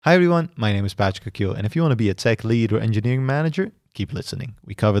Hi everyone, my name is Patrick Akil, and if you want to be a tech lead or engineering manager, keep listening.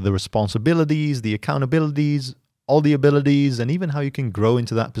 We cover the responsibilities, the accountabilities, all the abilities, and even how you can grow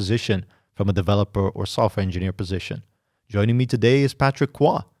into that position from a developer or software engineer position. Joining me today is Patrick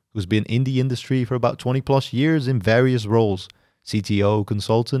Kwa, who's been in the industry for about 20 plus years in various roles, CTO,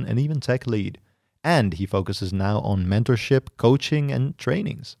 consultant, and even tech lead. And he focuses now on mentorship, coaching, and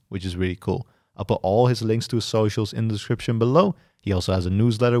trainings, which is really cool. I'll put all his links to his socials in the description below. He also has a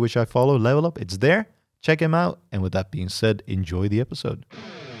newsletter which I follow, Level Up. It's there. Check him out. And with that being said, enjoy the episode.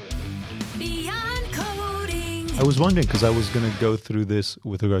 Beyond Coding. I was wondering, because I was going to go through this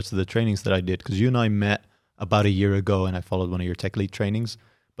with regards to the trainings that I did, because you and I met about a year ago and I followed one of your tech lead trainings.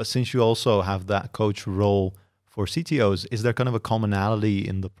 But since you also have that coach role for CTOs, is there kind of a commonality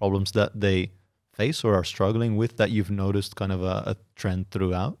in the problems that they face or are struggling with that you've noticed kind of a trend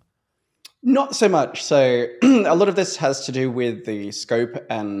throughout? Not so much. So a lot of this has to do with the scope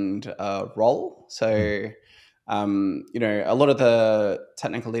and role. So, a lot of the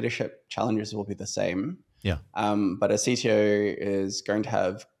technical leadership challenges will be the same. Yeah. But a CTO is going to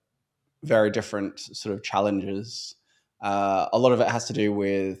have very different sort of challenges. A lot of it has to do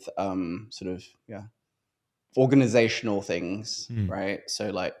with organizational things, right?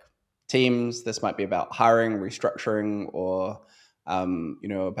 So like teams, this might be about hiring, restructuring, or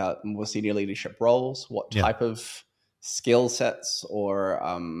about more senior leadership roles, what type of skill sets or,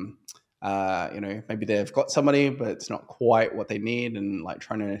 maybe they've got somebody, but it's not quite what they need and like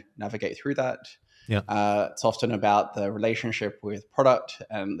trying to navigate through that. Yeah. It's often about the relationship with product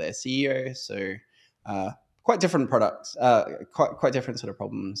and their CEO. So quite different products, quite different sort of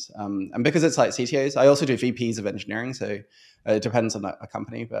problems. And because it's like CTOs, I also do VPs of engineering. So it depends on a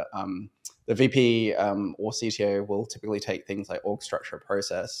company, but the VP or CTO will typically take things like org structure,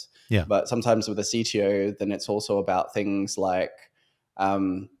 process. Yeah. But sometimes with a CTO, then it's also about things like,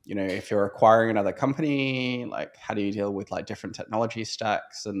 if you're acquiring another company, like how do you deal with like different technology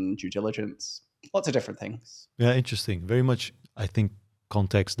stacks and due diligence? Lots of different things. Yeah, interesting. Very much, I think,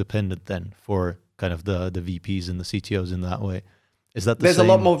 context dependent then for kind of the VPs and the CTOs in that way. Is that There's same? a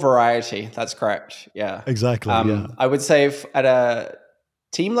lot more variety. That's correct. Yeah. Exactly. Yeah. I would say at a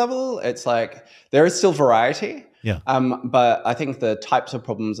team level, it's like there is still variety. Yeah. But I think the types of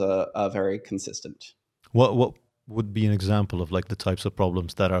problems are very consistent. What would be an example of like the types of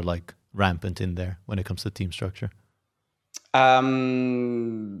problems that are like rampant in there when it comes to team structure?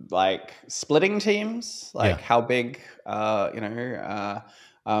 Like splitting teams, like how big,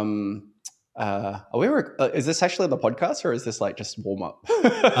 is this actually the podcast or is this like just warm up?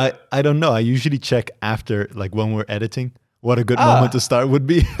 I don't know. I usually check after, like when we're editing, what a good moment to start would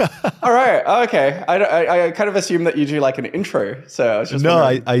be. All right. Okay. I kind of assume that you do like an intro. So I was just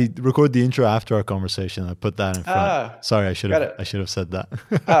wondering. I record the intro after our conversation. I put that in front. Sorry, I should have said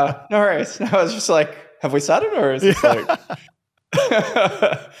that. No worries. No, I was just like, have we started or is this like...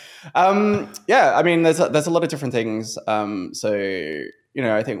 I mean, there's a lot of different things.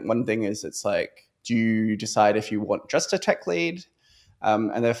 I think one thing is it's like, do you decide if you want just a tech lead?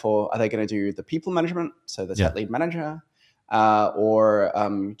 And therefore, are they going to do the people management? So the tech lead manager, or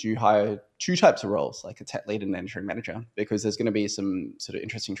do you hire two types of roles, like a tech lead and an engineering manager? Because there's going to be some sort of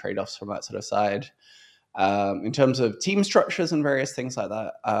interesting trade-offs from that sort of side. In terms of team structures and various things like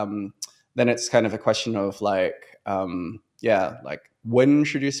that, then it's kind of a question of like, when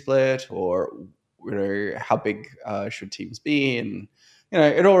should you split, or how big should teams be? And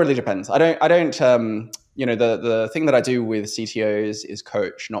it all really depends. I don't. The thing that I do with CTOs is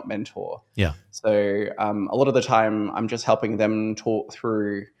coach, not mentor. Yeah. So a lot of the time, I'm just helping them talk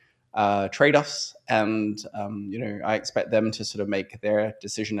through trade-offs, and I expect them to sort of make their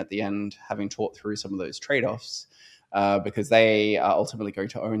decision at the end, having talked through some of those trade-offs. Because they are ultimately going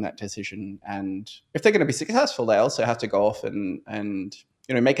to own that decision, and if they're going to be successful, they also have to go off and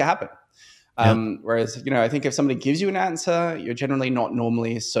make it happen. Whereas I think if somebody gives you an answer, you're generally not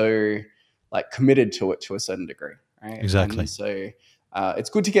normally so like committed to it to a certain degree, right? Exactly. And so it's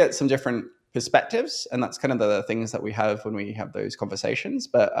good to get some different perspectives, and that's kind of the things that we have when we have those conversations.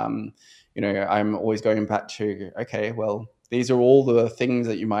 But I'm always going back to, okay, well, these are all the things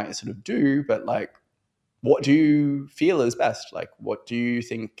that you might sort of do, but like, what do you feel is best? Like, what do you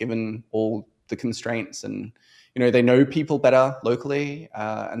think, given all the constraints? And, they know people better locally,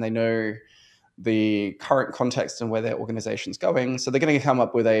 and they know the current context and where their organization's going. So they're going to come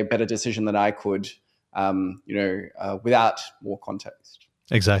up with a better decision than I could, without more context.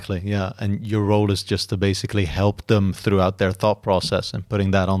 Exactly. Yeah. And your role is just to basically help them throughout their thought process and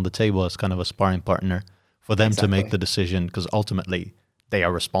putting that on the table as kind of a sparring partner for them to make the decision, because ultimately they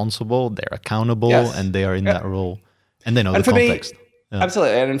are responsible, they're accountable, and they are in that role, and they know the context.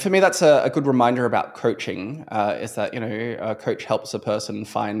 Absolutely. And for me, that's a good reminder about coaching, is that, a coach helps a person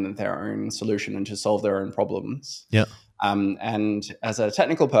find their own solution and to solve their own problems. Yeah. And as a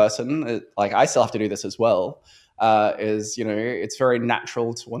technical person, like I still have to do this as well, it's very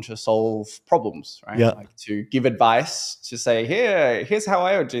natural to want to solve problems, right? Yeah. Like to give advice, to say, here's how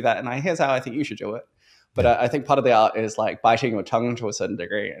I would do that. And here's how I think you should do it. But I think part of the art is like biting your tongue to a certain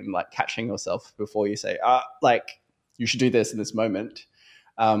degree and like catching yourself before you say, you should do this in this moment.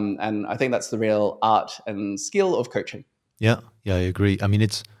 And I think that's the real art and skill of coaching. Yeah, I agree. I mean,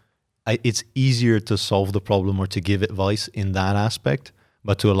 it's easier to solve the problem or to give advice in that aspect,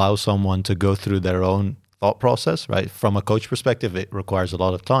 but to allow someone to go through their own thought process, right? From a coach perspective, it requires a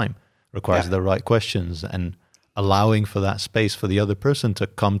lot of time, requires the right questions, and allowing for that space for the other person to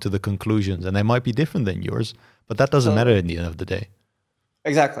come to the conclusions. And they might be different than yours, but that doesn't matter at the end of the day.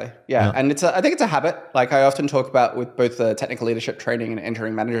 Exactly. Yeah. And I think it's a habit. Like I often talk about with both the technical leadership training and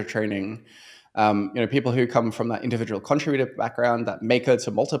engineering manager training, people who come from that individual contributor background, that maker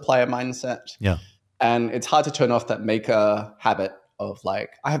to multiplier mindset. Yeah. And it's hard to turn off that maker habit of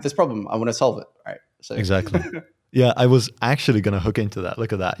like, I have this problem, I want to solve it. Right. So exactly. Yeah. I was actually going to hook into that.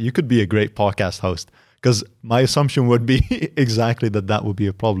 Look at that. You could be a great podcast host because my assumption would be exactly that would be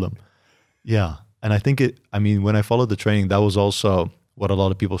a problem. Yeah. And I think when I followed the training, that was also what a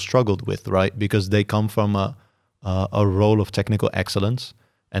lot of people struggled with, right? Because they come from a role of technical excellence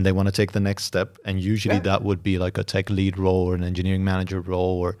and they want to take the next step. And usually that would be like a tech lead role or an engineering manager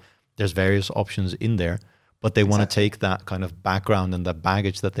role, or there's various options in there. But they want to take that kind of background and that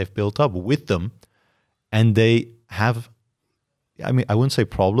baggage that they've built up with them. And they have, I wouldn't say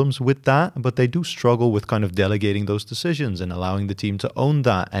problems with that, but they do struggle with kind of delegating those decisions and allowing the team to own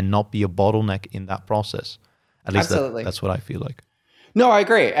that and not be a bottleneck in that process. At least that's what I feel like. No, I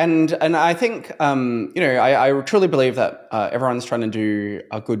agree. And I think, I truly believe that everyone's trying to do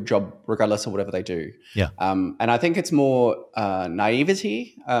a good job regardless of whatever they do. Yeah. And I think it's more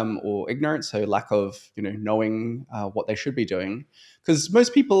naivety or ignorance, so lack of, knowing what they should be doing. Because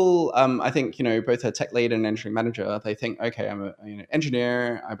most people, I think, both a tech lead and engineering manager, they think, okay, I'm an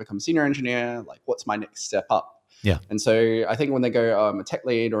engineer, I become senior engineer, like what's my next step up? Yeah. And so I think when they go, I'm a tech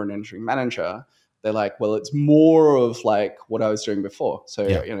lead or an engineering manager, they're like, well, it's more of like what I was doing before. So,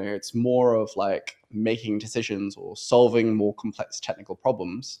 it's more of like making decisions or solving more complex technical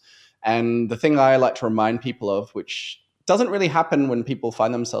problems. And the thing I like to remind people of, which doesn't really happen when people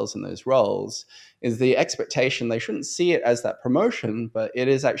find themselves in those roles, is the expectation. They shouldn't see it as that promotion, but it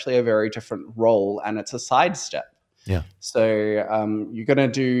is actually a very different role and it's a sidestep. Yeah. So you're going to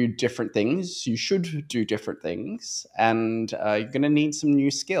do different things. You should do different things. And you're going to need some new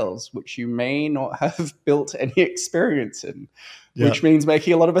skills, which you may not have built any experience in, which means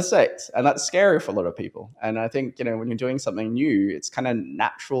making a lot of mistakes. And that's scary for a lot of people. And I think, when you're doing something new, it's kind of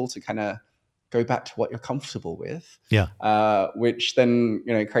natural to kind of go back to what you're comfortable with. Yeah. Which then,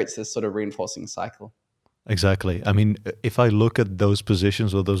 creates this sort of reinforcing cycle. Exactly. I mean, if I look at those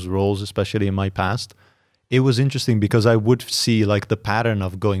positions or those roles, especially in my past, it was interesting because I would see like the pattern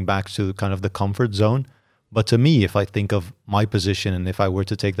of going back to kind of the comfort zone. But to me, if I think of my position and if I were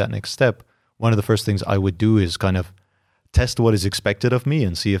to take that next step, one of the first things I would do is kind of test what is expected of me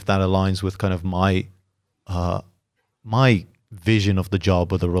and see if that aligns with kind of my vision of the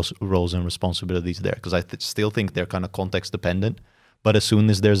job or the roles and responsibilities there. Because I still think they're kind of context dependent. But as soon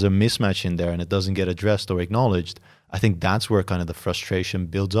as there's a mismatch in there and it doesn't get addressed or acknowledged, I think that's where kind of the frustration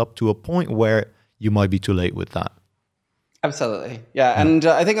builds up to a point where you might be too late with that. Absolutely. Yeah. And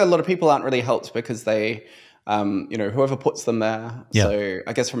I think a lot of people aren't really helped because they, whoever puts them there. Yeah. So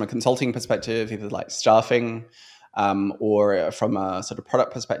I guess from a consulting perspective, either like staffing or from a sort of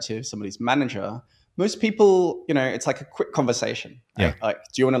product perspective, somebody's manager, most people, it's like a quick conversation. Right? Yeah. Like,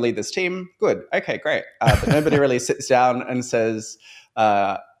 do you want to lead this team? Good. Okay, great. But nobody really sits down and says,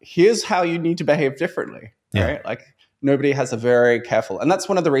 here's how you need to behave differently. Yeah. Right? Like nobody has a very careful, and that's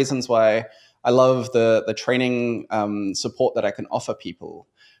one of the reasons why I love the training support that I can offer people,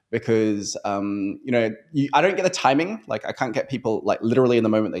 because I don't get the timing. Like I can't get people like literally in the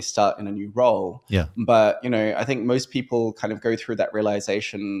moment they start in a new role. Yeah. But I think most people kind of go through that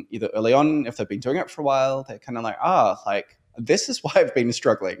realization either early on, if they've been doing it for a while, they're kind of like, like this is why I've been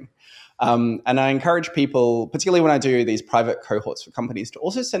struggling. And I encourage people, particularly when I do these private cohorts for companies, to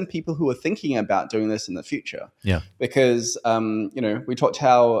also send people who are thinking about doing this in the future. Yeah. Because, we talked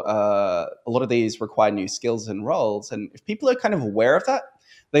how a lot of these require new skills and roles. And if people are kind of aware of that,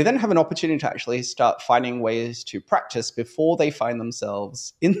 they then have an opportunity to actually start finding ways to practice before they find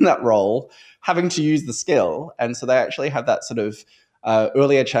themselves in that role, having to use the skill. And so they actually have that sort of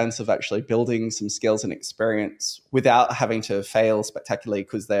earlier chance of actually building some skills and experience without having to fail spectacularly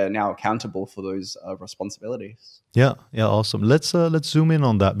because they're now accountable for those responsibilities. Yeah, awesome. Let's zoom in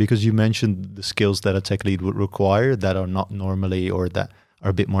on that, because you mentioned the skills that a tech lead would require that are not normally, or that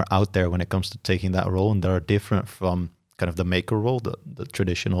are a bit more out there when it comes to taking that role, and that are different from kind of the maker role, the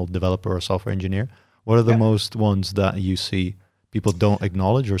traditional developer or software engineer. What are the most ones that you see people don't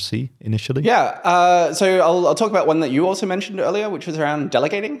acknowledge or see initially? Yeah. So I'll talk about one that you also mentioned earlier, which was around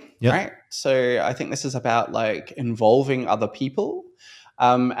delegating. Yeah. Right. So I think this is about like involving other people.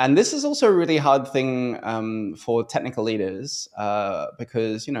 And this is also a really hard thing for technical leaders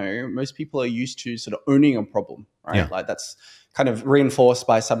because, most people are used to sort of owning a problem, right? Yeah. Like that's kind of reinforced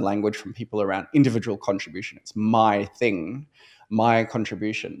by some language from people around individual contribution. It's my thing, my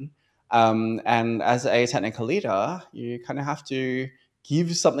contribution. And as a technical leader, you kind of have to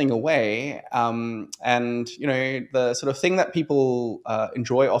give something away. And, the sort of thing that people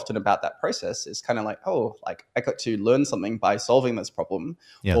enjoy often about that process is kind of like, oh, like I got to learn something by solving this problem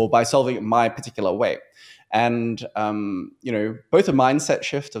or by solving it my particular way. And, both a mindset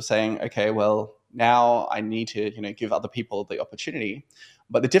shift of saying, okay, well, now I need to, give other people the opportunity.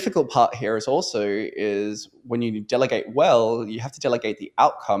 But the difficult part here is when you delegate well, you have to delegate the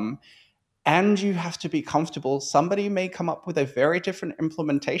outcome. And you have to be comfortable. Somebody may come up with a very different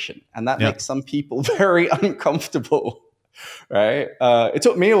implementation, and that makes some people very uncomfortable, right? It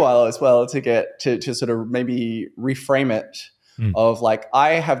took me a while as well to get to sort of maybe reframe it of like,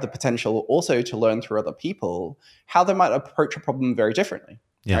 I have the potential also to learn through other people how they might approach a problem very differently,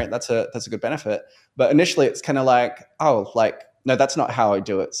 right? That's a good benefit. But initially it's kind of like, oh, like, no, that's not how I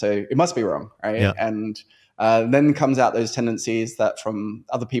do it. So it must be wrong, right? Yeah. And then comes out those tendencies that from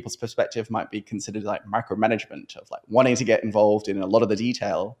other people's perspective might be considered like micromanagement of like wanting to get involved in a lot of the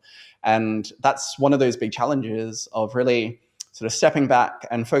detail. And that's one of those big challenges of really sort of stepping back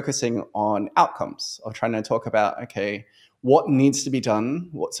and focusing on outcomes, of trying to talk about, okay, what needs to be done?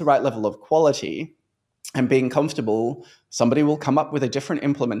 What's the right level of quality? And being comfortable, somebody will come up with a different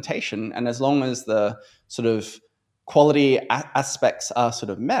implementation. And as long as the sort of quality aspects are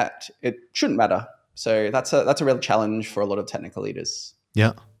sort of met, it shouldn't matter. So that's a real challenge for a lot of technical leaders.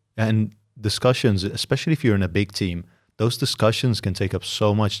 Yeah. And discussions, especially if you're in a big team, those discussions can take up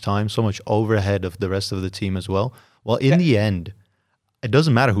so much time, so much overhead of the rest of the team as well. Well, in the end, it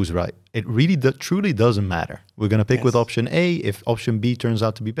doesn't matter who's right. It really truly doesn't matter. We're going to pick with option A. If option B turns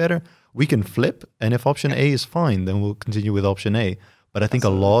out to be better, we can flip. And if option A is fine, then we'll continue with option A. But I think a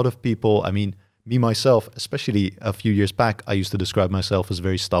lot of people, I mean, me myself, especially a few years back, I used to describe myself as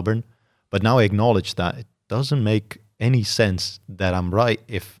very stubborn. But now I acknowledge that it doesn't make any sense that I'm right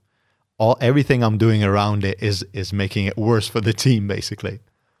if everything I'm doing around it is making it worse for the team, basically.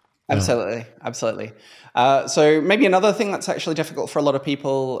 Absolutely. So maybe another thing that's actually difficult for a lot of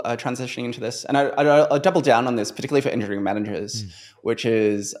people transitioning into this, and I'll double down on this, particularly for engineering managers, which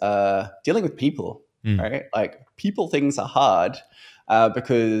is dealing with people, right? Like people things are hard.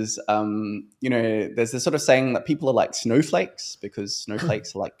 Because, there's this sort of saying that people are like snowflakes because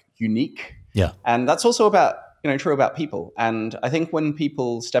snowflakes are like unique. Yeah. And that's also about, true about people. And I think when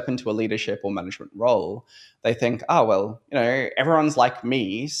people step into a leadership or management role, they think, oh, well, everyone's like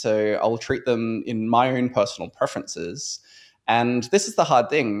me, so I'll treat them in my own personal preferences. And this is the hard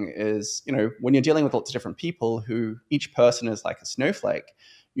thing is, when you're dealing with lots of different people who each person is like a snowflake,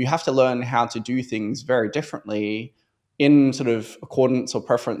 you have to learn how to do things very differently in sort of accordance or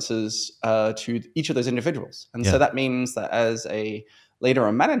preferences to each of those individuals. And so that means that as a leader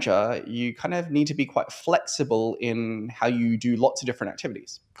or manager, you kind of need to be quite flexible in how you do lots of different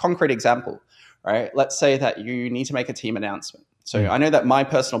activities. Concrete example, right? Let's say that you need to make a team announcement. So I know that my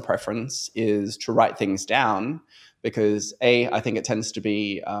personal preference is to write things down because I think it tends to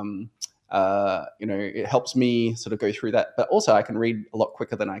be, it helps me sort of go through that. But also I can read a lot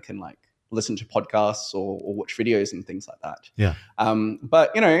quicker than I can like listen to podcasts or watch videos and things like that. Yeah.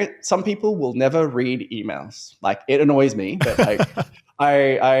 But some people will never read emails. Like it annoys me, but like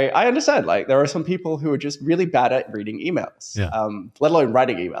I understand. Like there are some people who are just really bad at reading emails, let alone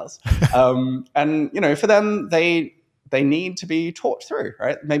writing emails. And for them, they need to be talked through,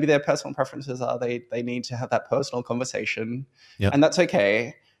 right? Maybe their personal preferences are they need to have that personal conversation, and that's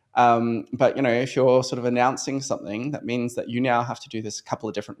okay. But if you're sort of announcing something, that means that you now have to do this a couple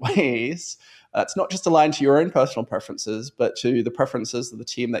of different ways. It's not just aligned to your own personal preferences, but to the preferences of the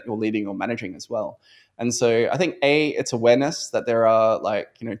team that you're leading or managing as well. And so I think it's awareness that there are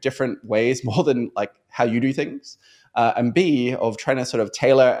like, different ways more than like how you do things. And B, of trying to sort of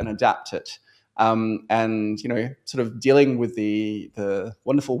tailor and adapt it. And, sort of dealing with the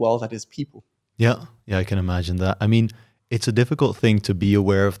wonderful world that is people. Yeah, I can imagine that. I mean, it's a difficult thing to be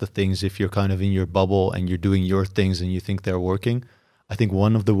aware of the things if you're kind of in your bubble and you're doing your things and you think they're working. I think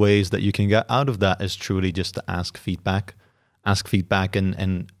one of the ways that you can get out of that is truly just to ask feedback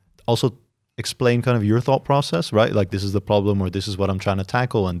and also explain kind of your thought process, right? Like, this is the problem, or this is what I'm trying to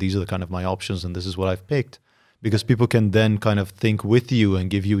tackle, and these are the kind of my options, and this is what I've picked. Because people can then kind of think with you and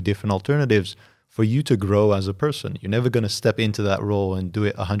give you different alternatives for you to grow as a person. You're never going to step into that role and do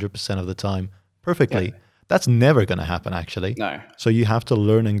it 100% of the time perfectly. Yeah. That's never going to happen, actually. No. So you have to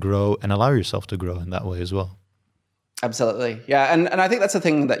learn and grow and allow yourself to grow in that way as well. Absolutely. Yeah. And I think that's the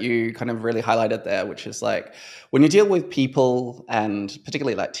thing that you kind of really highlighted there, which is like when you deal with people and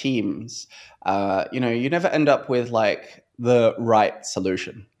particularly like teams, you never end up with like the right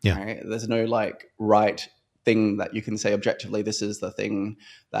solution. Yeah. Right? There's no like right thing that you can say objectively, this is the thing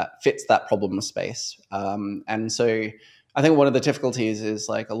that fits that problem space. And so I think one of the difficulties is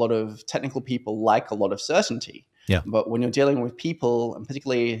like a lot of technical people like a lot of certainty. Yeah. But when you're dealing with people, and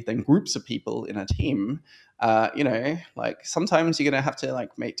particularly then groups of people in a team, like sometimes you're going to have to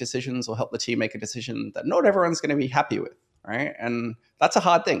like make decisions or help the team make a decision that not everyone's going to be happy with, right? And that's a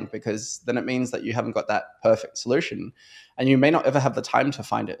hard thing because then it means that you haven't got that perfect solution and you may not ever have the time to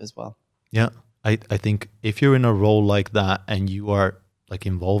find it as well. Yeah. I think if you're in a role like that and you are like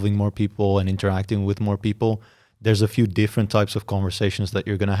involving more people and interacting with more people, there's a few different types of conversations that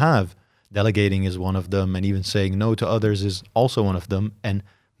you're going to have. Delegating is one of them, and even saying no to others is also one of them. And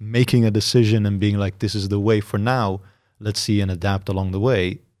making a decision and being like, this is the way for now, let's see and adapt along the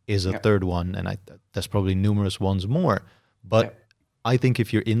way is a third one. And there's probably numerous ones more. But I think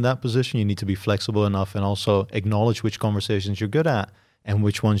if you're in that position, you need to be flexible enough and also acknowledge which conversations you're good at and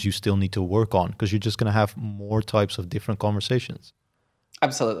which ones you still need to work on, because you're just going to have more types of different conversations.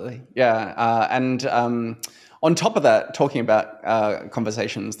 Absolutely. Yeah. And on top of that, talking about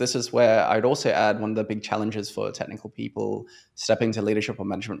conversations, this is where I'd also add one of the big challenges for technical people stepping into leadership or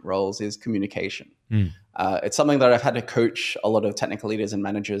management roles is communication. It's something that I've had to coach a lot of technical leaders and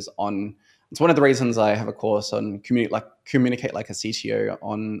managers on. It's one of the reasons I have a course on communicate like a CTO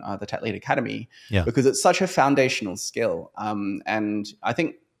on the Tech Lead Academy, because it's such a foundational skill. And I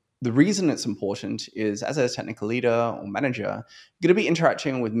think the reason it's important is as a technical leader or manager, you're going to be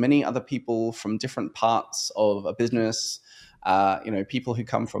interacting with many other people from different parts of a business, people who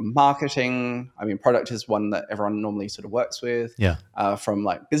come from marketing. I mean, product is one that everyone normally sort of works with, from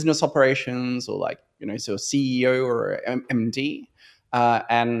like business operations or like, so a CEO or an MD.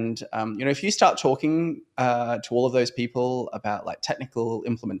 If you start talking to all of those people about like technical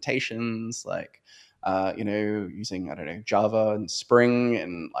implementations, like, using, Java and Spring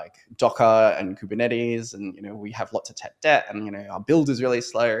and like Docker and Kubernetes, and, we have lots of tech debt and, our build is really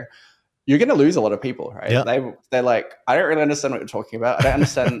slow, you're going to lose a lot of people, right? Yeah. They're like, I don't really understand what you're talking about. I don't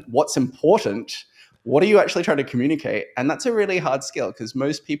understand what's important. What are you actually trying to communicate? And that's a really hard skill because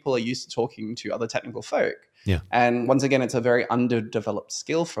most people are used to talking to other technical folk. Yeah. And once again, it's a very underdeveloped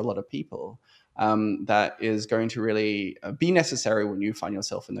skill for a lot of people that is going to really be necessary when you find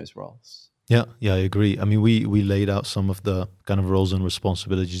yourself in those roles. Yeah, I agree. I mean, we laid out some of the kind of roles and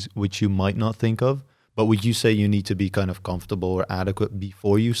responsibilities which you might not think of, but would you say you need to be kind of comfortable or adequate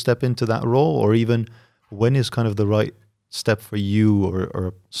before you step into that role? Or even when is kind of the right step for you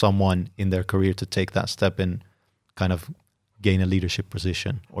or someone in their career to take that step and kind of gain a leadership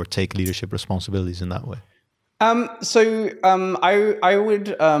position or take leadership responsibilities in that way?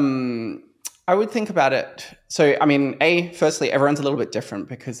 I would think about it. So, I mean, firstly, everyone's a little bit different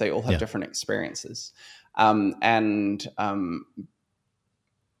because they all have different experiences.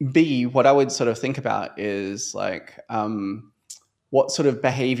 B, what I would sort of think about is like, what sort of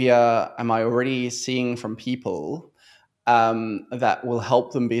behavior am I already seeing from people that will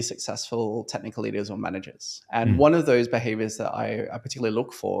help them be successful technical leaders or managers? And one of those behaviors that I particularly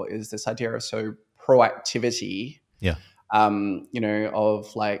look for is this idea of proactivity. Yeah.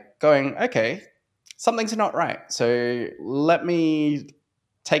 Of like going, okay, something's not right. So let me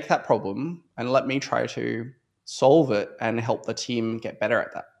take that problem and let me try to solve it and help the team get better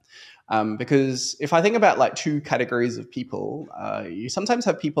at that. Because if I think about like two categories of people, you sometimes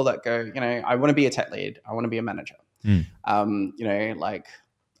have people that go, I want to be a tech lead. I want to be a manager. Like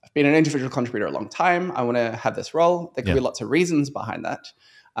I've been an individual contributor a long time. I want to have this role. There could be lots of reasons behind that.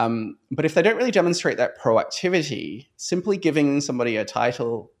 But if they don't really demonstrate that proactivity, simply giving somebody a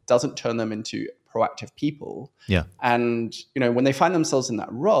title doesn't turn them into proactive people. Yeah. And, when they find themselves in that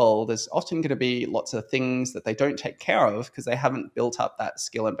role, there's often going to be lots of things that they don't take care of because they haven't built up that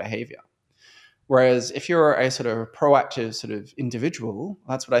skill and behavior. Whereas if you're a sort of proactive sort of individual,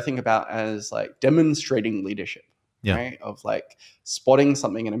 that's what I think about as like demonstrating leadership. Yeah. right? Of like spotting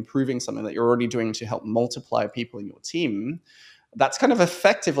something and improving something that you're already doing to help multiply people in your team. That's kind of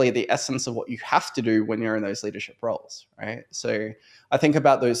effectively the essence of what you have to do when you're in those leadership roles, right? So I think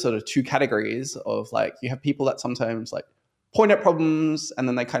about those sort of two categories of like, you have people that sometimes like point at problems and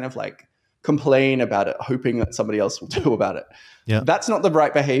then they kind of like complain about it, hoping that somebody else will do about it. Yeah. That's not the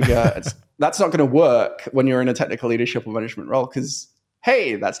right behavior. That's not going to work when you're in a technical leadership or management role, because,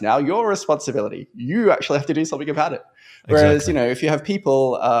 hey, that's now your responsibility. You actually have to do something about it. Whereas, Exactly. if you have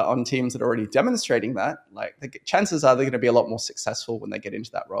people on teams that are already demonstrating that, like the chances are they're going to be a lot more successful when they get into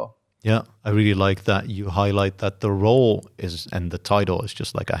that role. Yeah, I really like that you highlight that the role is and the title is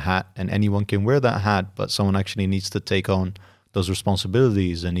just like a hat, and anyone can wear that hat, but someone actually needs to take on those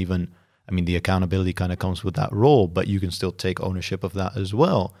responsibilities. And even, I mean, the accountability kind of comes with that role, but you can still take ownership of that as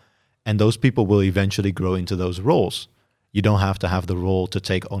well. And those people will eventually grow into those roles. You don't have to have the role to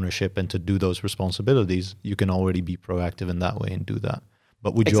take ownership and to do those responsibilities. You can already be proactive in that way and do that.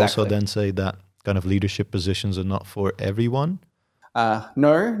 But would you also Exactly. then say that kind of leadership positions are not for everyone?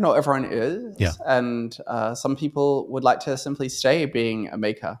 No, not everyone is. Yeah. And some people would like to simply stay being a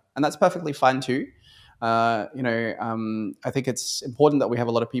maker. And that's perfectly fine too. I think it's important that we have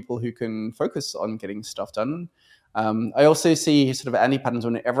a lot of people who can focus on getting stuff done. I also see sort of anti-patterns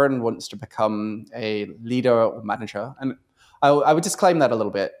when everyone wants to become a leader or manager. And I would disclaim that a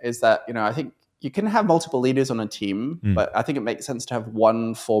little bit, is that, I think you can have multiple leaders on a team, but I think it makes sense to have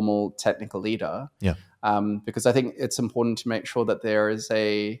one formal technical leader. Yeah. Because I think it's important to make sure that there is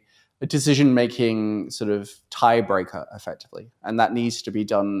a decision-making sort of tiebreaker, effectively, and that needs to be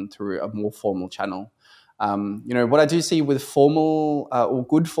done through a more formal channel. What I do see with formal or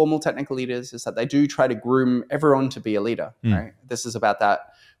good formal technical leaders is that they do try to groom everyone to be a leader, right? This is about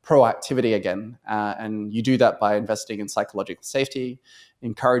that proactivity again, and you do that by investing in psychological safety,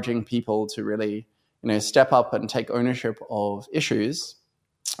 encouraging people to really, step up and take ownership of issues,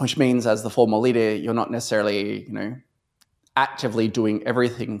 which means as the formal leader, you're not necessarily, actively doing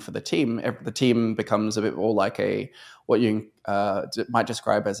everything for the team. The team becomes a bit more like what you might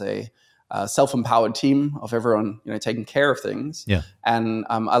describe as a self-empowered team of everyone, taking care of things. Yeah. And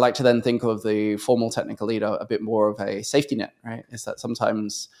I like to then think of the formal technical leader a bit more of a safety net, right? Is that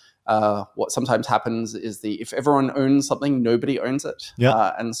sometimes what sometimes happens is if everyone owns something, nobody owns it.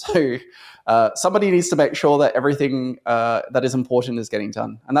 Yeah. And so somebody needs to make sure that everything that is important is getting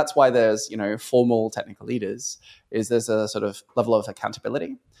done. And that's why there's, formal technical leaders, is there's a sort of level of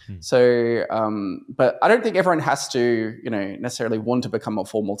accountability. So, but I don't think everyone has to, necessarily want to become a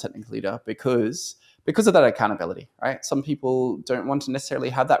formal technical leader because of that accountability, right? Some people don't want to necessarily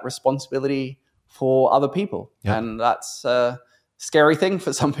have that responsibility for other people. Yeah. And that's a scary thing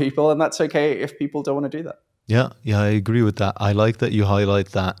for some people, and that's okay if people don't want to do that. Yeah, I agree with that. I like that you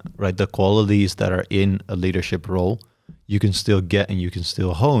highlight that, right? The qualities that are in a leadership role, you can still get and you can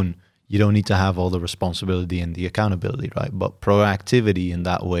still hone. You don't need to have all the responsibility and the accountability, right? But proactivity in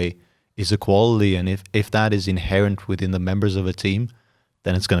that way is a quality. And if that is inherent within the members of a team,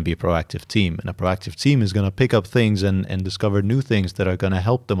 then it's going to be a proactive team. And a proactive team is going to pick up things and discover new things that are going to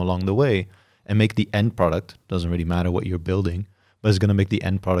help them along the way and make the end product, doesn't really matter what you're building, but it's going to make the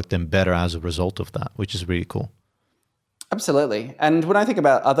end product then better as a result of that, which is really cool. Absolutely. And when I think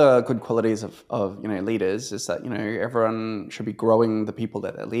about other good qualities of leaders, is that, everyone should be growing the people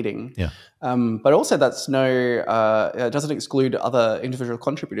that they're leading. Yeah. But also that's it doesn't exclude other individual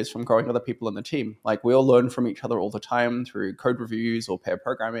contributors from growing other people in the team. Like, we all learn from each other all the time through code reviews or pair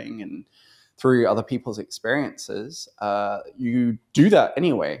programming and through other people's experiences. You do that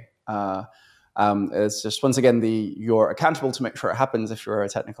anyway. It's just, once again, you're accountable to make sure it happens if you're a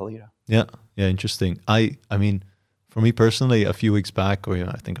technical leader. Yeah, interesting. I mean, for me personally, a few weeks back, or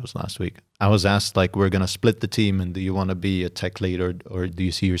I think it was last week, I was asked, like, we're going to split the team, and do you want to be a tech lead, or do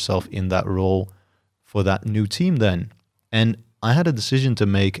you see yourself in that role for that new team then? And I had a decision to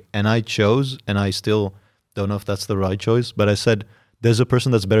make, and I chose, and I still don't know if that's the right choice, but I said, there's a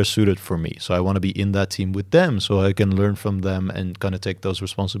person that's better suited for me. So I want to be in that team with them so I can learn from them and kind of take those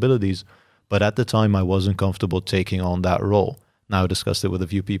responsibilities. But at the time, I wasn't comfortable taking on that role. Now, I discussed it with a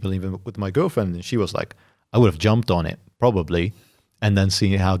few people, even with my girlfriend, and she was like, I would have jumped on it, probably, and then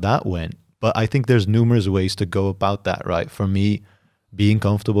seeing how that went. But I think there's numerous ways to go about that, right? For me, being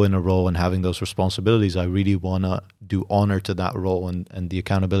comfortable in a role and having those responsibilities, I really want to do honor to that role and the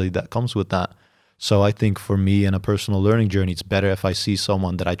accountability that comes with that. So I think for me in a personal learning journey, it's better if I see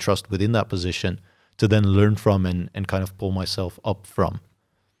someone that I trust within that position to then learn from and kind of pull myself up from.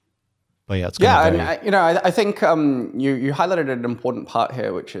 But yeah, it's I think you highlighted an important part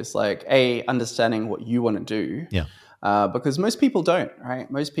here, which is like understanding what you want to do. Yeah. because most people don't, right?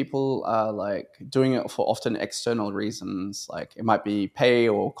 Most people are like doing it for often external reasons, like it might be pay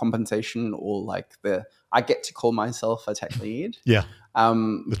or compensation, or like I get to call myself a tech lead. Yeah.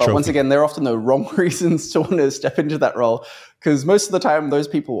 But once again, they're often the wrong reasons to want to step into that role, because most of the time those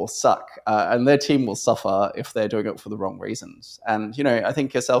people will suck and their team will suffer if they're doing it for the wrong reasons. And, I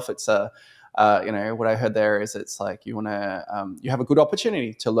think yourself, it's what I heard there is it's like you want to, you have a good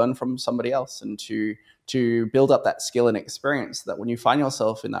opportunity to learn from somebody else and to build up that skill and experience, so that when you find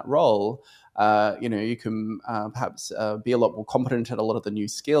yourself in that role, you can perhaps be a lot more competent at a lot of the new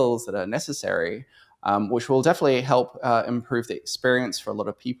skills that are necessary, which will definitely help improve the experience for a lot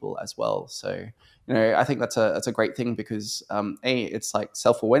of people as well. So, I think that's a great thing, because it's like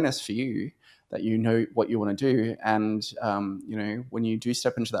self-awareness for you, that you know what you want to do, and when you do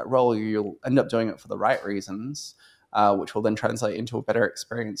step into that role, you'll end up doing it for the right reasons, which will then translate into a better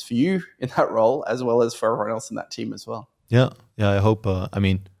experience for you in that role, as well as for everyone else in that team as well. Yeah. I hope.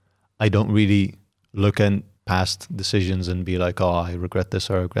 I don't really look at past decisions and be like, oh, I regret this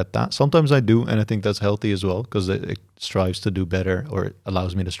or I regret that. Sometimes I do, and I think that's healthy as well, because it strives to do better, or it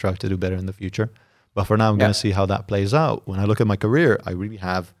allows me to strive to do better in the future. But for now, I'm going to see how that plays out. When I look at my career, I really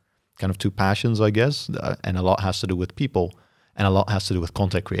have kind of two passions, I guess, and a lot has to do with people, and a lot has to do with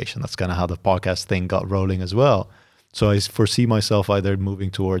content creation. That's kind of how the podcast thing got rolling as well. So I foresee myself either moving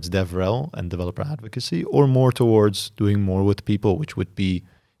towards DevRel and developer advocacy, or more towards doing more with people, which would be,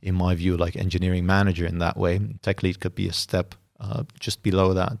 in my view, like engineering manager in that way. Tech lead could be a step just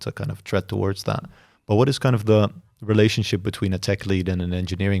below that to kind of tread towards that. But what is kind of the relationship between a tech lead and an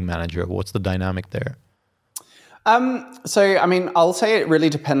engineering manager? What's the dynamic there? I'll say it really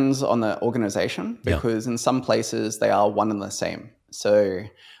depends on the organization, because in some places they are one and the same. So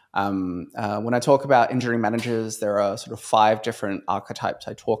when I talk about engineering managers, there are sort of 5 different archetypes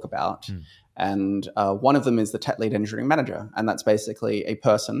I talk about. And one of them is the tech lead engineering manager. And that's basically a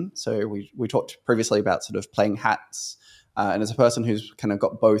person. So we talked previously about sort of playing hats. And as a person who's kind of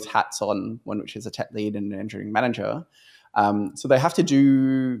got both hats on, one which is a tech lead and an engineering manager, so they have to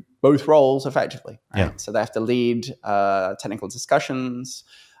do both roles effectively. Right? Yeah. So they have to lead technical discussions.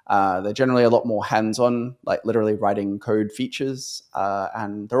 They're generally a lot more hands-on, like literally writing code features.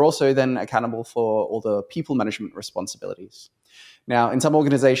 And they're also then accountable for all the people management responsibilities. Now, in some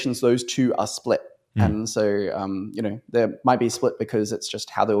organizations, those two are split. And so, there might be split because it's just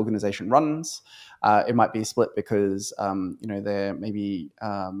how the organization runs. It might be split because, they're maybe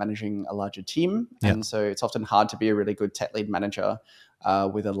managing a larger team. Yeah. And so it's often hard to be a really good tech lead manager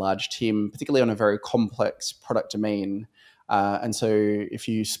with a large team, particularly on a very complex product domain. And so if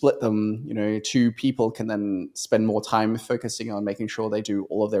you split them, 2 people can then spend more time focusing on making sure they do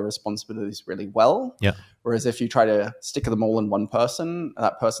all of their responsibilities really well. Yeah. Whereas if you try to stick them all in one person,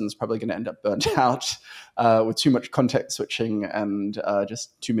 that person's probably going to end up burnt out with too much context switching and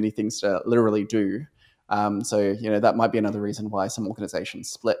just too many things to literally do. So that might be another reason why some organizations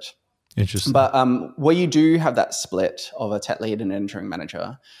split. Interesting. But where you do have that split of a tech lead and engineering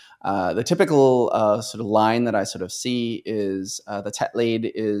manager, the typical sort of line that I sort of see is the tech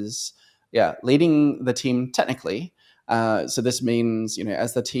lead is, leading the team technically. So this means,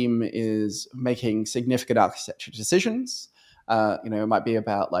 as the team is making significant architecture decisions, it might be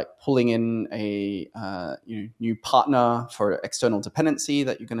about like pulling in a new partner for external dependency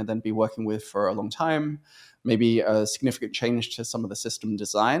that you're going to then be working with for a long time, maybe a significant change to some of the system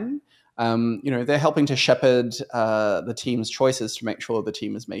design. They're helping to shepherd the team's choices to make sure the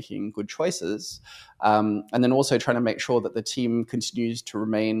team is making good choices. And then also trying to make sure that the team continues to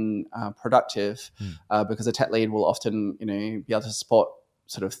remain productive because a tech lead will often, be able to spot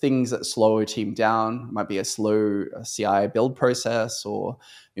sort of things that slow a team down. It might be a slow CI build process, or,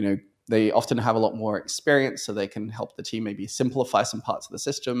 they often have a lot more experience, so they can help the team maybe simplify some parts of the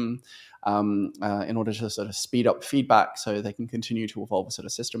system in order to sort of speed up feedback so they can continue to evolve a sort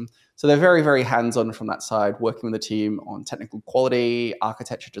of system. So they're very, very hands-on from that side, working with the team on technical quality,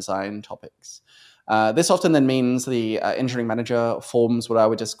 architecture design topics. This often then means the engineering manager forms what I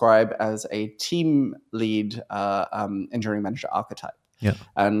would describe as a team lead engineering manager archetype. Yeah.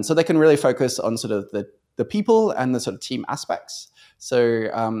 And so they can really focus on sort of the people and the sort of team aspects.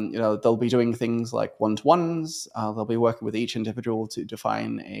 So, they'll be doing things like one-to-ones. They'll be working with each individual to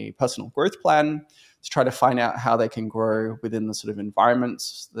define a personal growth plan to try to find out how they can grow within the sort of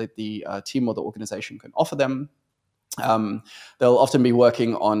environments that the team or the organization can offer them. They'll often be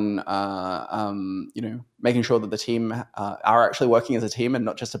working on, making sure that the team are actually working as a team and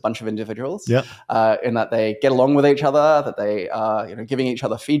not just a bunch of individuals. Yeah. In that they get along with each other, that they are, giving each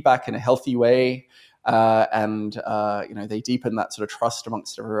other feedback in a healthy way. And they deepen that sort of trust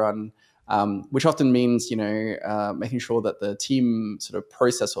amongst everyone. which often means, making sure that the team sort of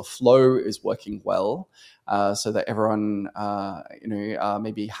process or flow is working well, so that everyone,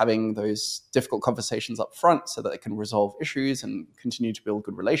 maybe having those difficult conversations up front so that they can resolve issues and continue to build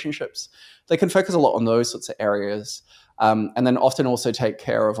good relationships. They can focus a lot on those sorts of areas. And then often also take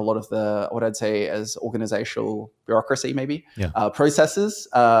care of a lot of the, what I'd say as organizational bureaucracy, maybe, processes,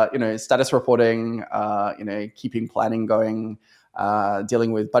 status reporting, keeping planning going,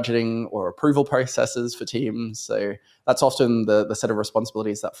 dealing with budgeting or approval processes for teams. So that's often the set of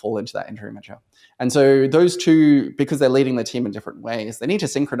responsibilities that fall into that engineering manager. And so those two, because they're leading the team in different ways, they need to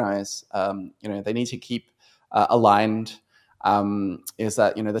synchronize, they need to keep aligned. Is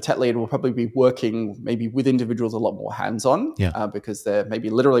that, the tech lead will probably be working maybe with individuals a lot more hands-on, because they're maybe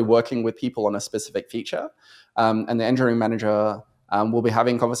literally working with people on a specific feature. And the engineering manager will be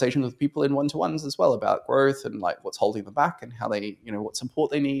having conversations with people in one-to-ones as well about growth and like what's holding them back and how they, what support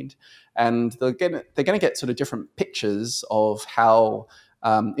they need. And they're going to get sort of different pictures of how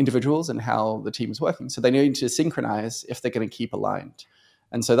individuals and how the team is working. So they need to synchronize if they're going to keep aligned.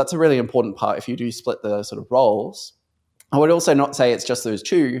 And so that's a really important part if you do split the sort of roles. I would also not say it's just those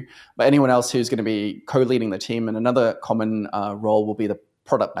two, but anyone else who's going to be co-leading the team. And another common role will be the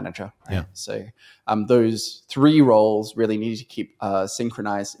product manager. Right? Yeah. So those three roles really need to keep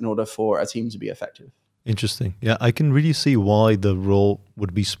synchronized in order for a team to be effective. Interesting. Yeah, I can really see why the role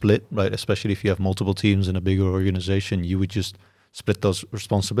would be split, right? Especially if you have multiple teams in a bigger organization, you would just split those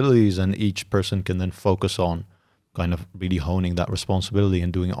responsibilities and each person can then focus on kind of really honing that responsibility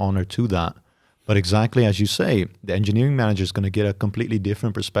and doing honor to that. But exactly as you say, the engineering manager is going to get a completely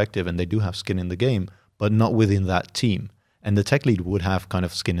different perspective and they do have skin in the game, but not within that team. And the tech lead would have kind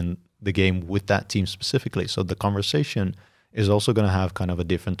of skin in the game with that team specifically. So the conversation is also going to have kind of a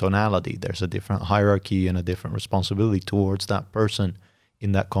different tonality. There's a different hierarchy and a different responsibility towards that person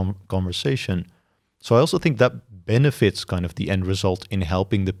in that conversation. So I also think that benefits kind of the end result in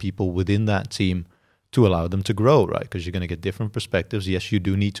helping the people within that team to allow them to grow, right? Because you're going to get different perspectives. Yes, you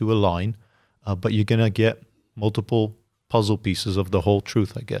do need to align. But you're going to get multiple puzzle pieces of the whole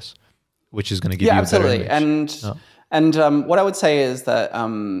truth, I guess, which is going to give you a better image. And what I would say is that,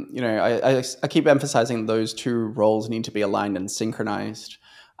 I keep emphasizing those two roles need to be aligned and synchronized.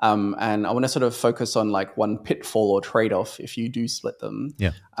 And I want to sort of focus on like one pitfall or trade-off if you do split them,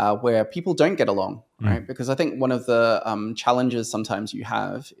 where people don't get along, right? Because I think one of the challenges sometimes you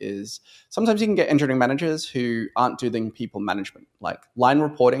have is sometimes you can get engineering managers who aren't doing people management, like line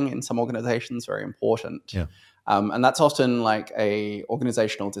reporting in some organizations, very important. And that's often like a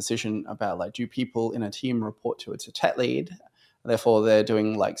organizational decision about like, do people in a team report to a tech lead? Therefore, they're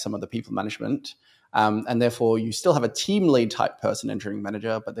doing like some of the people management. And therefore, you still have a team lead type person, engineering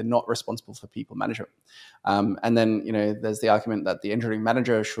manager, but they're not responsible for people management. And then, there's the argument that the engineering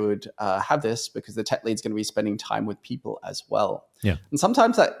manager should have this because the tech lead's going to be spending time with people as well. And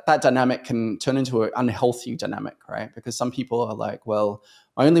sometimes that dynamic can turn into an unhealthy dynamic, right? Because some people are like, well,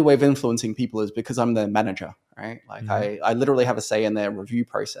 my only way of influencing people is because I'm their manager, right? Like I literally have a say in their review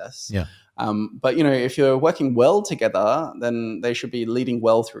process. But, if you're working well together, then they should be leading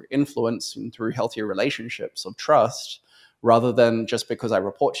well through influence and through healthier relationships of trust, rather than just because I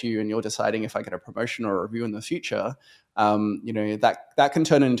report to you and you're deciding if I get a promotion or a review in the future. That can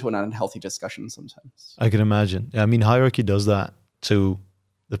turn into an unhealthy discussion sometimes. I can imagine. I mean, hierarchy does that to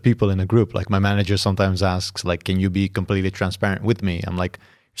the people in a group. Like my manager sometimes asks, like, can you be completely transparent with me? I'm like,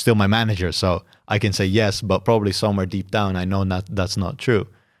 you're still my manager. So I can say yes, but probably somewhere deep down, I know that's not true.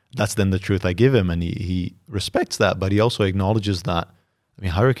 That's then the truth I give him, and he respects that, but he also acknowledges that, I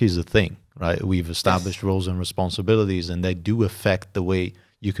mean, hierarchy is a thing, right? We've established roles and responsibilities, and they do affect the way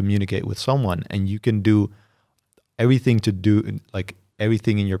you communicate with someone, and you can do everything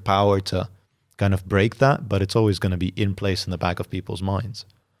in your power to kind of break that, but it's always going to be in place in the back of people's minds.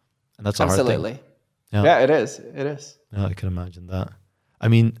 And that's a hard thing. Absolutely. Yeah, it is. It is. Yeah, I can imagine that. I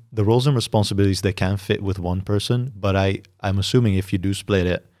mean, the roles and responsibilities, they can fit with one person, but I'm assuming if you do split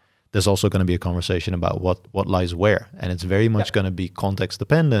it, there's also going to be a conversation about what lies where. And it's very much going to be context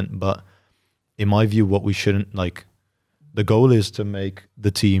dependent. But in my view, what we shouldn't the goal is to make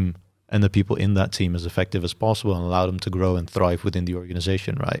the team and the people in that team as effective as possible and allow them to grow and thrive within the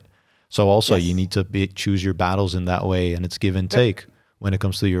organization, right? So also you need to choose your battles in that way, and it's give and take when it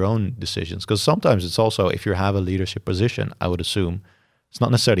comes to your own decisions. Because sometimes it's also, if you have a leadership position, I would assume, it's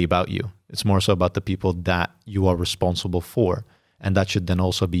not necessarily about you. It's more so about the people that you are responsible for. And that should then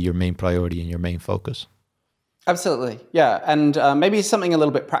also be your main priority and your main focus. Absolutely. Yeah. And maybe something a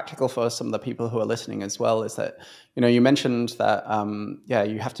little bit practical for some of the people who are listening as well is that, you mentioned that,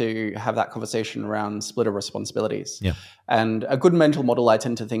 you have to have that conversation around split of responsibilities. Yeah. And a good mental model I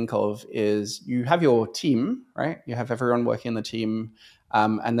tend to think of is you have your team, right? You have everyone working in the team.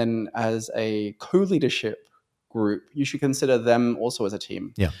 And then as a co-leadership group, you should consider them also as a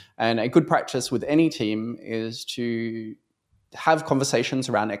team. Yeah. And a good practice with any team is to have conversations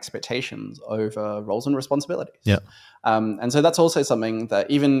around expectations over roles and responsibilities. Yeah. And so that's also something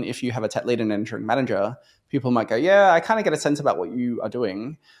that even if you have a tech lead and engineering manager, people might go, yeah, I kind of get a sense about what you are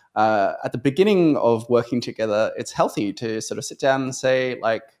doing. At the beginning of working together, it's healthy to sort of sit down and say,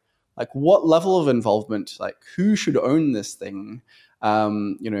 like what level of involvement, like who should own this thing?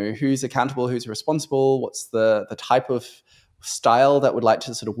 Who's accountable, who's responsible, what's the type of style that would like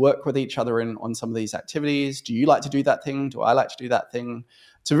to sort of work with each other on some of these activities. Do you like to do that thing? Do I like to do that thing?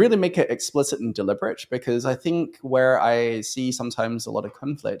 To really make it explicit and deliberate, because I think where I see sometimes a lot of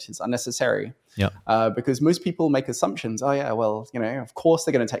conflict is unnecessary. Yeah. Because most people make assumptions. Oh yeah, well, of course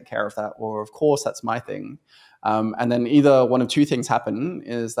they're going to take care of that, or of course that's my thing. And then either one of two things happen: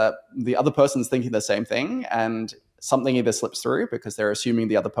 is that the other person's thinking the same thing, and something either slips through because they're assuming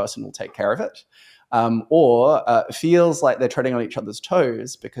the other person will take care of it. Or it feels like they're treading on each other's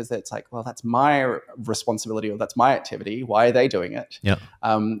toes because it's like, well, that's my responsibility or that's my activity. Why are they doing it? Yeah.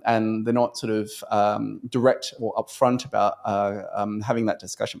 And they're not sort of direct or upfront about having that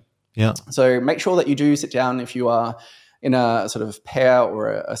discussion. Yeah. So make sure that you do sit down if you are in a sort of pair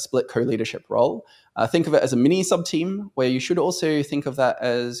or a split co-leadership role. Think of it as a mini sub-team, where you should also think of that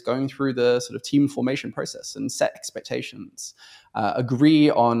as going through the sort of team formation process and set expectations. Agree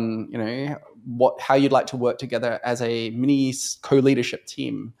on, how you'd like to work together as a mini co-leadership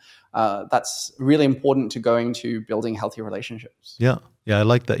team. That's really important to going to building healthy relationships. Yeah. Yeah, I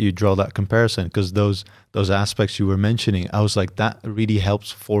like that you draw that comparison, because those aspects you were mentioning, I was like, that really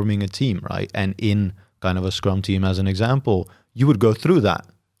helps forming a team, right? And in kind of a Scrum team, as an example, you would go through that,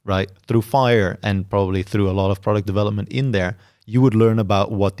 right? Through fire and probably through a lot of product development in there. You would learn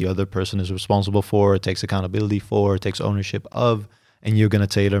about what the other person is responsible for, takes accountability for, takes ownership of, and you're going to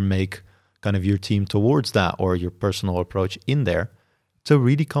tailor make kind of your team towards that, or your personal approach in there, to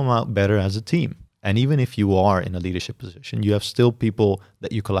really come out better as a team. And even if you are in a leadership position, you have still people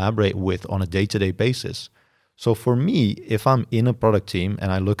that you collaborate with on a day-to-day basis. So for me, if I'm in a product team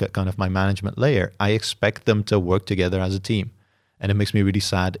and I look at kind of my management layer, I expect them to work together as a team. And it makes me really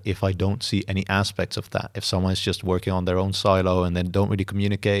sad if I don't see any aspects of that. If someone's just working on their own silo and then don't really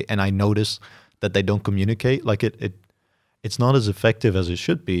communicate, and I notice that they don't communicate, like it's not as effective as it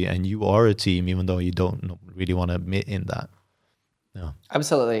should be. And you are a team, even though you don't really want to admit in that. Yeah.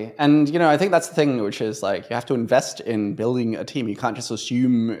 Absolutely. And, I think that's the thing, which is like, you have to invest in building a team. You can't just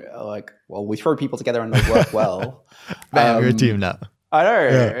assume like, well, we throw people together and they work well. Bam, you're a team now. I know.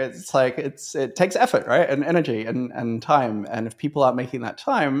 Yeah. It's like, it takes effort, right? And energy and time. And if people aren't making that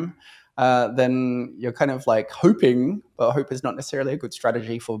time, then you're kind of like hoping, but hope is not necessarily a good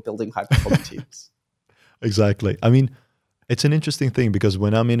strategy for building high performing teams. Exactly. I mean, it's an interesting thing, because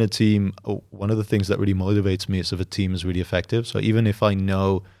when I'm in a team, one of the things that really motivates me is if a team is really effective. So even if I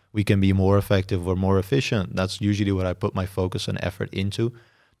know we can be more effective or more efficient, that's usually what I put my focus and effort into.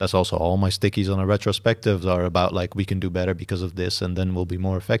 That's also all my stickies on a retrospectives are about, like, we can do better because of this, and then we'll be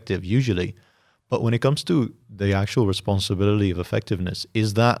more effective usually. But when it comes to the actual responsibility of effectiveness,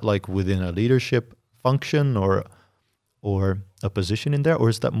 is that like within a leadership function or a position in there, or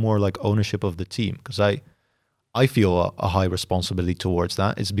is that more like ownership of the team? Because I feel a high responsibility towards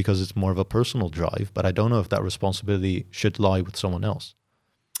that. It's because it's more of a personal drive, but I don't know if that responsibility should lie with someone else.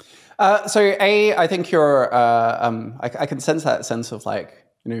 I think you're, I can sense that sense of like,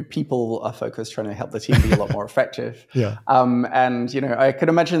 people are focused trying to help the team be a lot more effective. Yeah. And, I could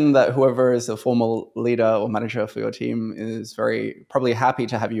imagine that whoever is a formal leader or manager for your team is very probably happy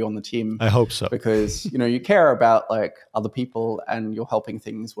to have you on the team. I hope so. Because, you care about like other people and you're helping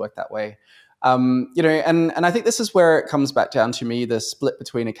things work that way. And I think this is where it comes back down to me, the split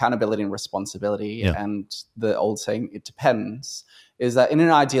between accountability and responsibility, and the old saying, it depends, is that in an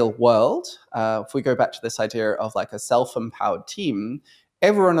ideal world, if we go back to this idea of like a self-empowered team,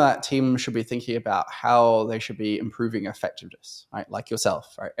 everyone on that team should be thinking about how they should be improving effectiveness, right? Like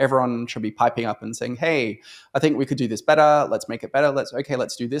yourself, right? Everyone should be piping up and saying, hey, I think we could do this better. Let's make it better.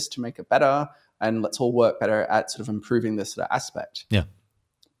 Let's do this to make it better. And let's all work better at sort of improving this sort of aspect. Yeah.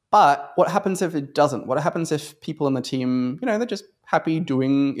 But what happens if it doesn't? What happens if people in the team, they're just happy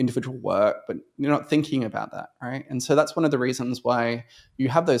doing individual work, but you're not thinking about that, right? And so that's one of the reasons why you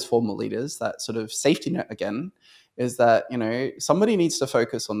have those formal leaders, that sort of safety net again, is that, somebody needs to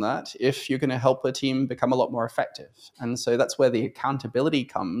focus on that if you're going to help a team become a lot more effective. And so that's where the accountability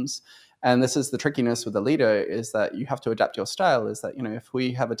comes. And this is the trickiness with the leader, is that you have to adapt your style. Is that, if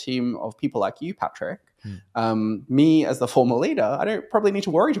we have a team of people like you, Patrick, me as the former leader, I don't probably need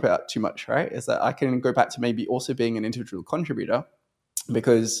to worry about too much, right? Is that I can go back to maybe also being an individual contributor,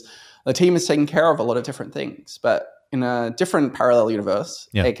 because the team is taking care of a lot of different things. But in a different parallel universe,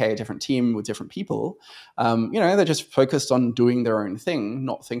 aka a different team with different people, they're just focused on doing their own thing,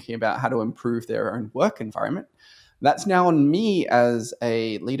 not thinking about how to improve their own work environment. That's now on me as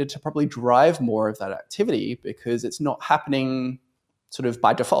a leader to probably drive more of that activity, because it's not happening sort of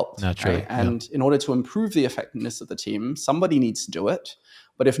by default. Naturally. Right? And in order to improve the effectiveness of the team, somebody needs to do it.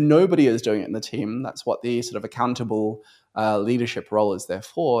 But if nobody is doing it in the team, that's what the sort of accountable leadership role is there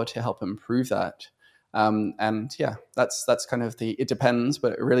for, to help improve that. That's kind of it depends,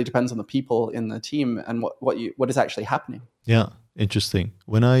 but it really depends on the people in the team and what is actually happening. Yeah, interesting.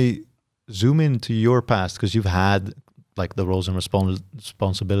 When I zoom into your past, because you've had like the roles and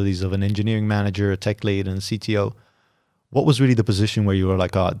responsibilities of an engineering manager, a tech lead, and a CTO, what was really the position where you were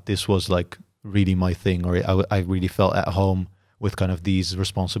like, this was like really my thing, or I really felt at home with kind of these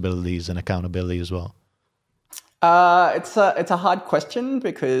responsibilities and accountability as well? It's a hard question,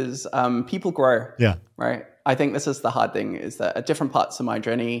 because people grow. Yeah. Right. I think this is the hard thing, is that at different parts of my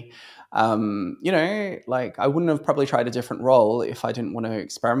journey, I wouldn't have probably tried a different role if I didn't want to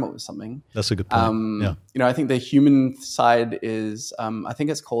experiment with something. That's a good point. I think the human side is, I think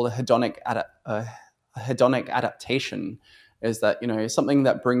it's called a hedonic adaptation. Is that, something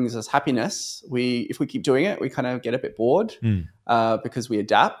that brings us happiness. If we keep doing it, we kind of get a bit bored because we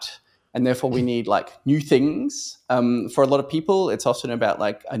adapt. And therefore, we need like new things. For a lot of people, it's often about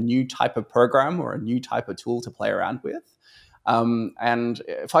like a new type of program or a new type of tool to play around with. And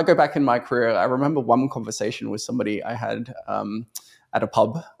if I go back in my career, I remember one conversation with somebody I had at a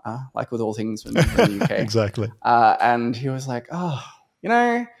pub, like with all things in the UK. Exactly. And he was like, all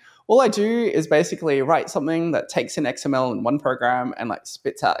I do is basically write something that takes in XML in one program and like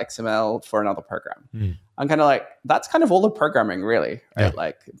spits out XML for another program. I'm kind of like, that's kind of all the programming, really, right? Yeah.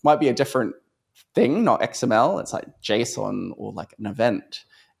 Like, it might be a different thing, not XML. It's like JSON or like an event,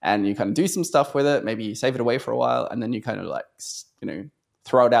 and you kind of do some stuff with it. Maybe you save it away for a while, and then you kind of like,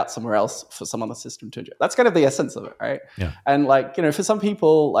 throw it out somewhere else for some other system to do. That's kind of the essence of it, right? Yeah. And like, for some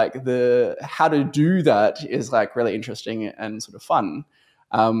people, like the how to do that is like really interesting and sort of fun.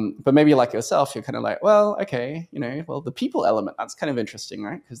 But maybe like yourself, you're kind of like, well, okay, the people element, that's kind of interesting,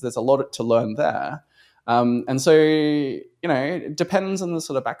 right? Because there's a lot to learn there. And so, it depends on the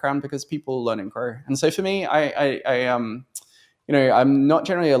sort of background, because people learn and grow. And so for me, I'm not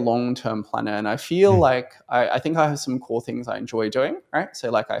generally a long-term planner, and I feel like I think I have some core things I enjoy doing, right?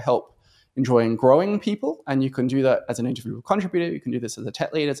 So like I help enjoying growing people, and you can do that as an individual contributor. You can do this as a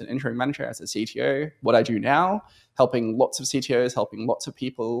tech lead, as an engineering manager, as a CTO. What I do now, helping lots of CTOs, helping lots of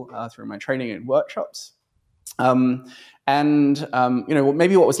people through my training and workshops. Maybe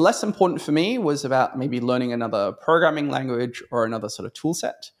what was less important for me was about maybe learning another programming language or another sort of tool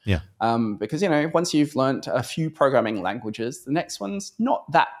set. Yeah. Because, once you've learned a few programming languages, the next one's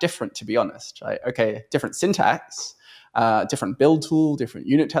not that different, to be honest. Right? Okay, different syntax, different build tool, different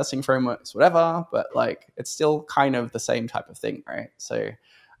unit testing frameworks, whatever, but like it's still kind of the same type of thing, right? So,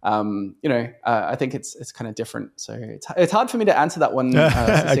 I think it's kind of different. So it's hard for me to answer that one.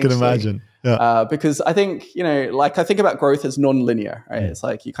 I can imagine. Yeah. Because I think, I think about growth as non-linear, right? It's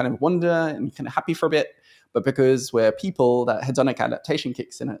like you kind of wander and you're kind of happy for a bit, but because we're people, that hedonic adaptation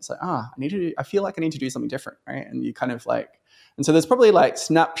kicks in, and it's like, I feel like I need to do something different, right? And you kind of and so there's probably like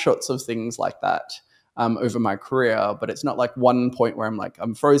snapshots of things like that over my career, but it's not like one point where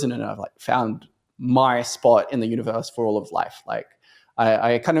I'm frozen and I've like found my spot in the universe for all of life. Like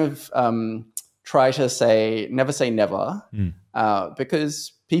I kind of try to never say never,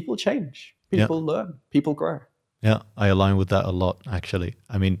 because people change, people learn, people grow. Yeah, I align with that a lot, actually.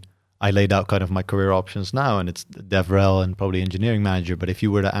 I mean, I laid out kind of my career options now, and it's DevRel and probably engineering manager. But if you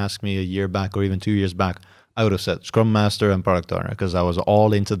were to ask me a year back or even 2 years back, I would have said Scrum Master and Product Owner, because I was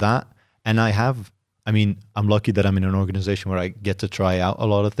all into that. And I'm lucky that I'm in an organization where I get to try out a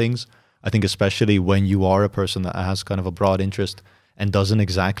lot of things. I think especially when you are a person that has kind of a broad interest and doesn't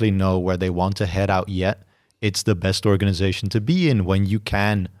exactly know where they want to head out yet, it's the best organization to be in when you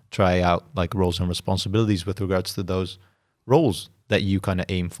can try out like roles and responsibilities with regards to those roles that you kind of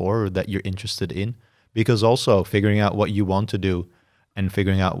aim for or that you're interested in. Because also figuring out what you want to do and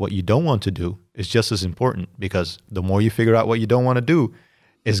figuring out what you don't want to do is just as important, because the more you figure out what you don't want to do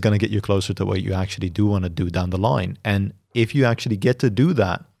is going to get you closer to what you actually do want to do down the line. And if you actually get to do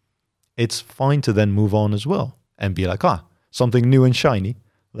that, it's fine to then move on as well and be like, something new and shiny.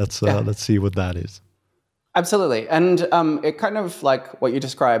 Let's see what that is. Absolutely. And it kind of like what you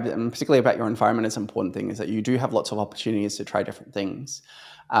described, and particularly about your environment, is an important thing, is that you do have lots of opportunities to try different things.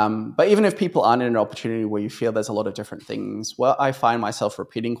 But even if people aren't in an opportunity where you feel there's a lot of different things, what I find myself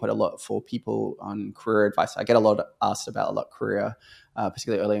repeating quite a lot for people on career advice, I get a lot asked about a lot career,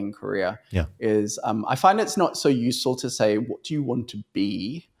 particularly early in career, is I find it's not so useful to say, what do you want to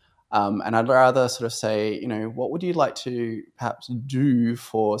be? And I'd rather sort of say, what would you like to perhaps do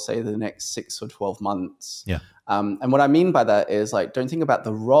for, say, the next 6 or 12 months? Yeah. And what I mean by that is, like, don't think about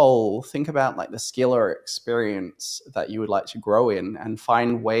the role, think about like the skill or experience that you would like to grow in, and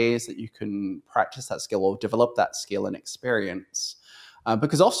find ways that you can practice that skill or develop that skill and experience.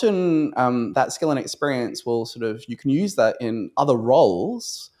 Because often that skill and experience will you can use that in other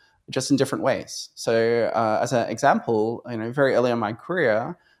roles, just in different ways. So as an example, very early in my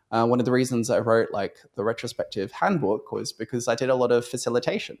career, one of the reasons I wrote like the retrospective handbook was because I did a lot of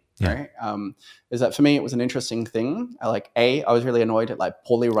facilitation, right? Is that for me, it was an interesting thing. I was really annoyed at like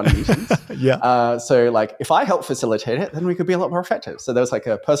poorly run meetings. So like if I helped facilitate it, then we could be a lot more effective. So there was like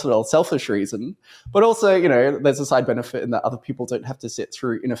a personal selfish reason, but also, there's a side benefit in that other people don't have to sit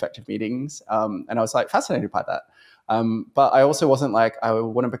through ineffective meetings. And I was like fascinated by that. But I also wasn't like, I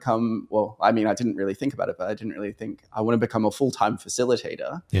want to become, I didn't really think about it, but I didn't really think I want to become a full-time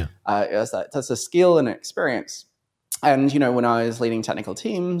facilitator. That's a skill and an experience. And, when I was leading technical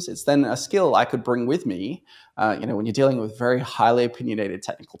teams, it's then a skill I could bring with me. When you're dealing with very highly opinionated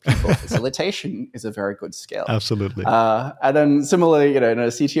technical people, facilitation is a very good skill. Absolutely. And then similarly, in a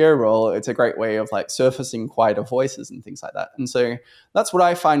CTO role, it's a great way of like surfacing quieter voices and things like that. And so that's what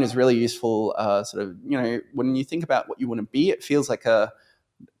I find is really useful. When you think about what you want to be, it feels like a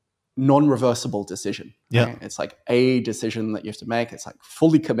non-reversible decision. Right? It's like a decision that you have to make. It's like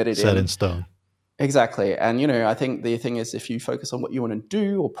fully committed, set in stone. Exactly. And, I think the thing is, if you focus on what you want to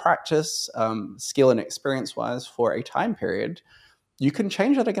do or practice skill and experience wise for a time period, you can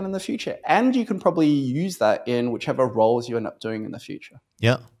change that again in the future. And you can probably use that in whichever roles you end up doing in the future.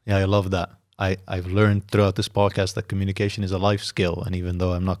 Yeah, I love that. I've learned throughout this podcast that communication is a life skill. And even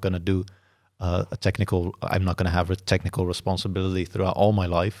though I'm not going to I'm not going to have a technical responsibility throughout all my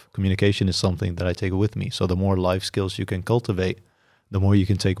life, communication is something that I take with me. So the more life skills you can cultivate, the more you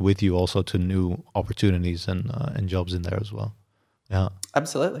can take with you also to new opportunities and jobs in there as well. Yeah,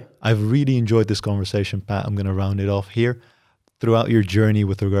 absolutely. I've really enjoyed this conversation, Pat. I'm going to round it off here. Throughout your journey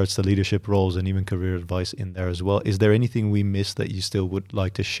with regards to leadership roles and even career advice in there as well, is there anything we missed that you still would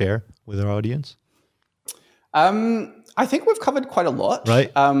like to share with our audience? I think we've covered quite a lot.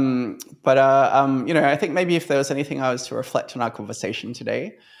 Right. I think maybe if there was anything I was to reflect on our conversation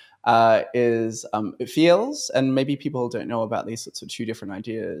today, it feels, and maybe people don't know about these sorts of two different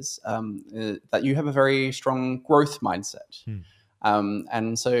ideas, that you have a very strong growth mindset.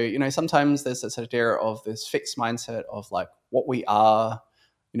 And so, sometimes there's this idea of this fixed mindset of like what we are,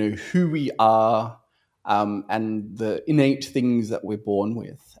 who we are, and the innate things that we're born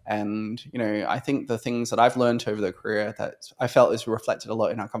with. And, I think the things that I've learned over the career that I felt is reflected a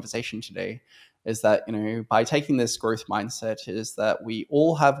lot in our conversation today is that, by taking this growth mindset is that we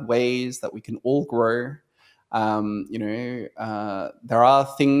all have ways that we can all grow. There are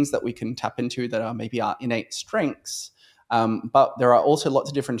things that we can tap into that are maybe our innate strengths, but there are also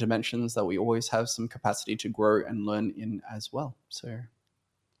lots of different dimensions that we always have some capacity to grow and learn in as well. So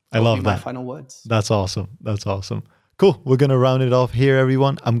I love that. My final words. That's awesome. Cool. We're going to round it off here,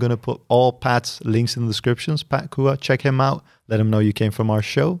 everyone. I'm going to put all Pat's links in the descriptions. Pat Kua, check him out. Let him know you came from our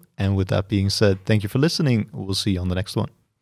show. And with that being said, thank you for listening. We'll see you on the next one.